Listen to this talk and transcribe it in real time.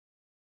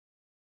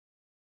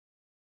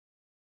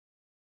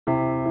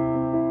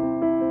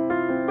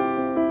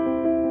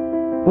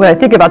When I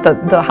think about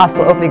the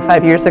hospital opening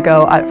 5 years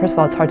ago, first of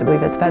all, it's hard to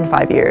believe it's been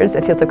 5 years.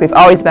 It feels like we've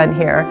always been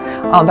here.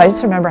 But I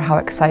just remember how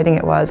exciting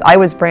it was. I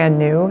was brand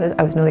new.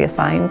 I was newly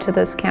assigned to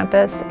this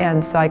campus,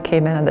 and so I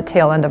came in on the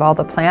tail end of all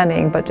the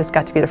planning, but just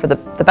got to be there for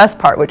the best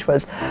part, which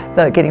was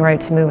the getting ready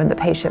to move and the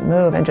patient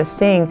move, and just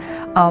seeing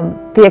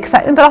the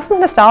excitement, but also the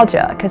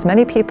nostalgia, because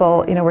many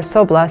people, we're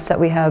so blessed that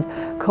we have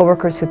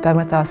coworkers who've been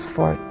with us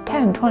for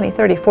 10, 20,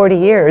 30, 40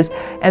 years,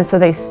 and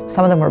so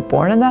some of them were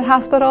born in that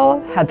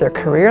hospital, had their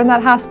career in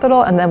that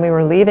hospital, and then we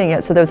were leaving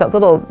it. So there was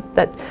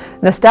that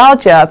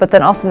nostalgia, but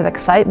then also that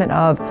excitement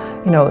of,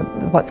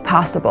 what's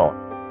possible.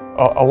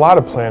 A lot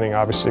of planning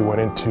obviously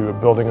went into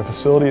building a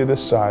facility of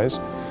this size,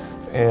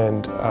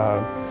 and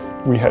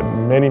we had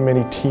many,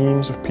 many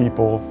teams of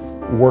people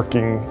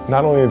working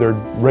not only their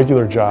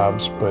regular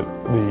jobs, but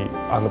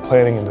on the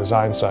planning and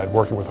design side,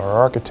 working with our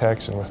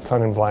architects and with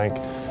Ton and Blank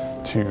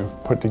to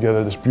put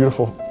together this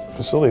beautiful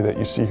facility that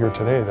you see here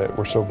today that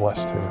we're so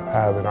blessed to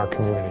have in our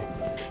community.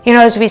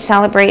 As we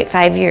celebrate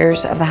 5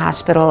 years of the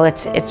hospital,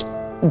 it's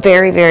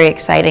very, very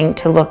exciting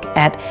to look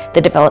at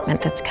the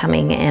development that's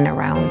coming in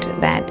around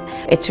that.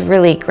 It's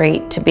really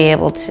great to be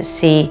able to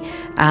see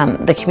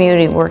the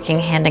community working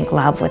hand in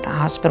glove with the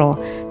hospital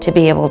to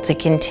be able to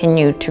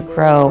continue to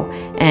grow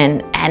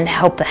and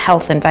help the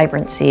health and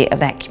vibrancy of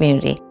that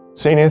community.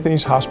 St.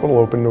 Anthony's Hospital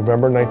opened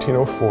November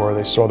 1904.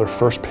 They saw their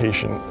first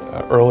patient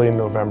early in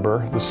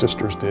November. The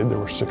sisters did. There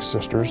were 6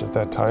 sisters at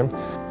that time.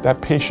 That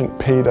patient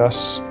paid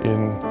us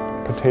in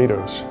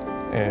potatoes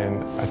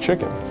and a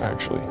chicken,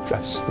 actually.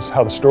 That's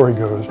how the story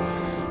goes.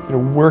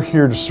 We're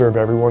here to serve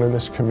everyone in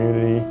this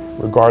community,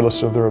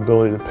 regardless of their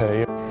ability to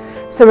pay.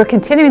 So we're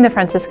continuing the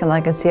Franciscan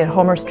legacy at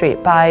Homer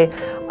Street by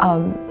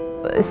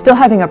still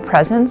having a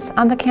presence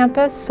on the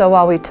campus. So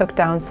while we took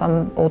down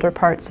some older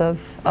parts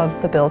of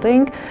the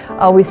building,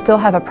 we still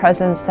have a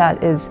presence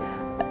that is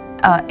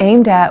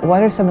aimed at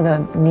what are some of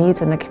the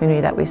needs in the community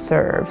that we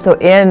serve. So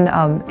in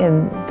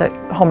the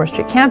Homer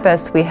Street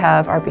campus, we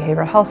have our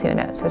behavioral health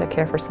unit, so to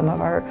care for some of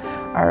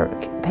our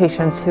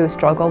patients who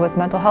struggle with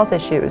mental health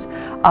issues.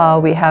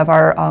 We have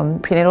our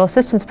prenatal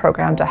assistance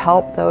program to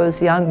help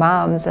those young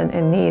moms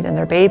in need and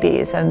their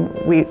babies, and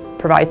we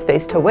provide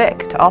space to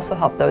WIC to also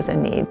help those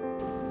in need.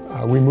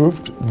 We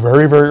moved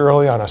very, very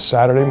early on a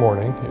Saturday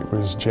morning. It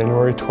was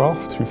January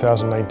 12th,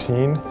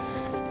 2019.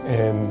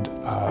 And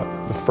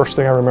the first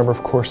thing I remember,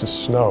 of course, is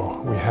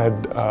snow. We had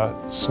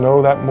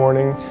snow that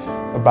morning,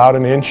 about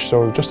an inch,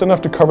 so just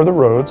enough to cover the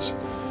roads.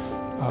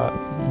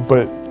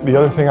 But the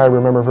other thing I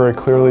remember very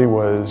clearly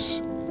was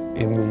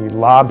in the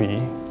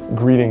lobby,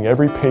 greeting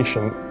every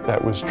patient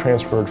that was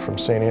transferred from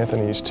St.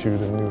 Anthony's to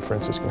the new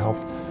Franciscan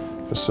Health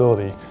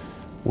facility,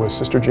 was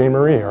Sister Jane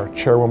Marie, our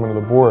chairwoman of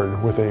the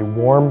board, with a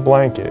warm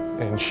blanket,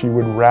 and she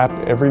would wrap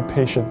every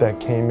patient that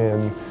came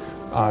in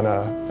on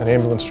an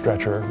ambulance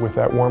stretcher with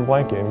that warm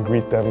blanket and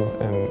greet them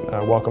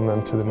and welcome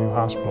them to the new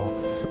hospital.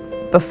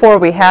 Before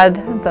we had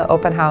the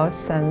open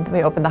house and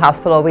we opened the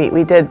hospital,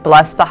 we did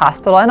bless the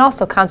hospital and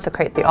also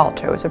consecrate the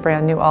altar. It was a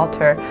brand new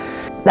altar.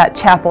 That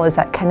chapel is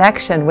that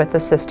connection with the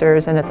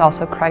sisters, and it's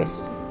also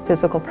Christ's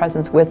physical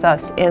presence with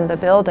us in the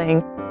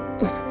building.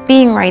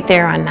 Being right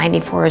there on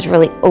 94 has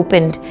really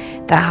opened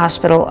the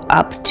hospital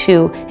up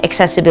to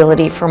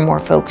accessibility for more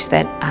folks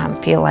that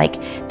feel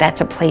like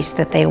that's a place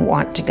that they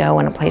want to go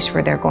and a place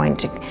where they're going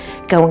to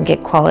go and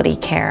get quality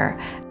care.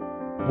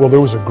 Well,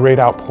 there was a great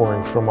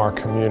outpouring from our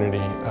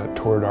community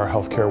toward our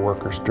healthcare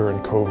workers during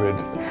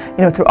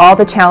COVID. Through all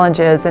the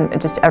challenges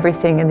and just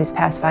everything in these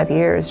past 5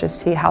 years, just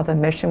see how the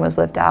mission was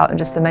lived out and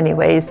just the many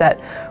ways that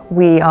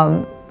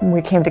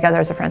we came together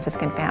as a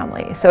Franciscan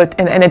family. So,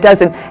 and it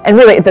doesn't, and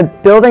really the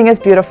building is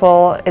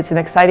beautiful, it's an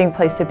exciting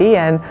place to be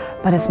in,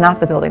 but it's not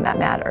the building that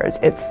matters.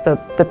 It's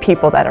the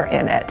people that are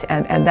in it,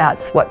 and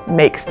that's what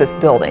makes this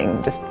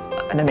building just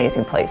an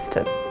amazing place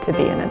to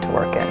be in and to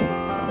work in.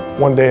 So.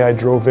 One day I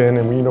drove in,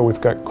 and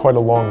we've got quite a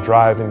long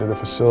drive into the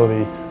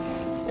facility,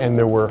 and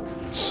there were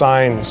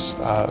signs,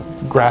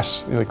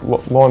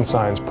 lawn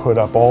signs put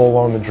up all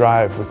along the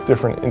drive with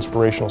different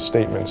inspirational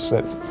statements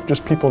that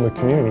just people in the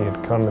community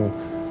had come and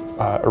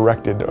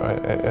erected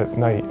at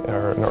night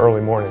or in the early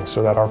morning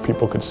so that our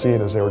people could see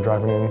it as they were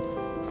driving in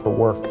for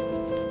work.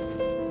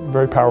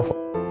 Very powerful,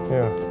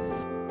 yeah.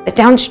 The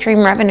downstream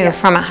revenue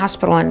from a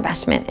hospital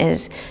investment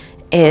is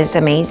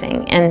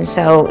amazing. And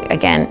so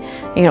again,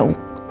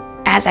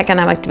 as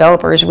economic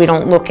developers, we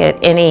don't look at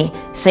any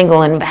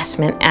single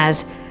investment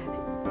as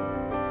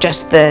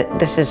just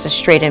this is a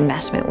straight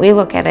investment. We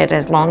look at it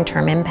as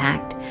long-term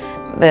impact.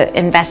 The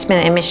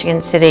investment in Michigan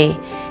City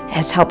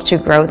has helped to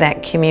grow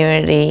that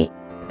community.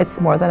 It's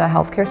more than a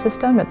healthcare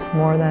system, it's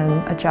more than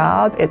a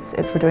job, it's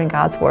we're doing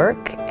God's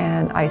work,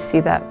 and I see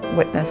that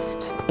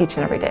witnessed each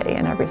and every day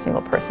in every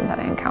single person that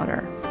I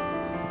encounter.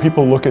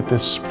 People look at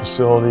this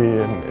facility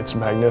and its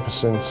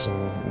magnificence,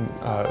 and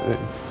it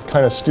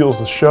kind of steals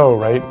the show,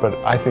 right? But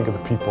I think of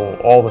the people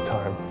all the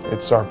time.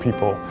 It's our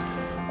people.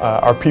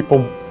 Our people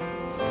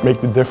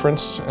make the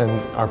difference, and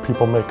our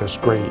people make us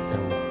great,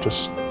 and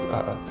just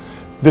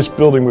this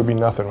building would be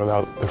nothing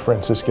without the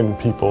Franciscan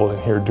people in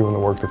here doing the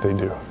work that they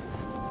do.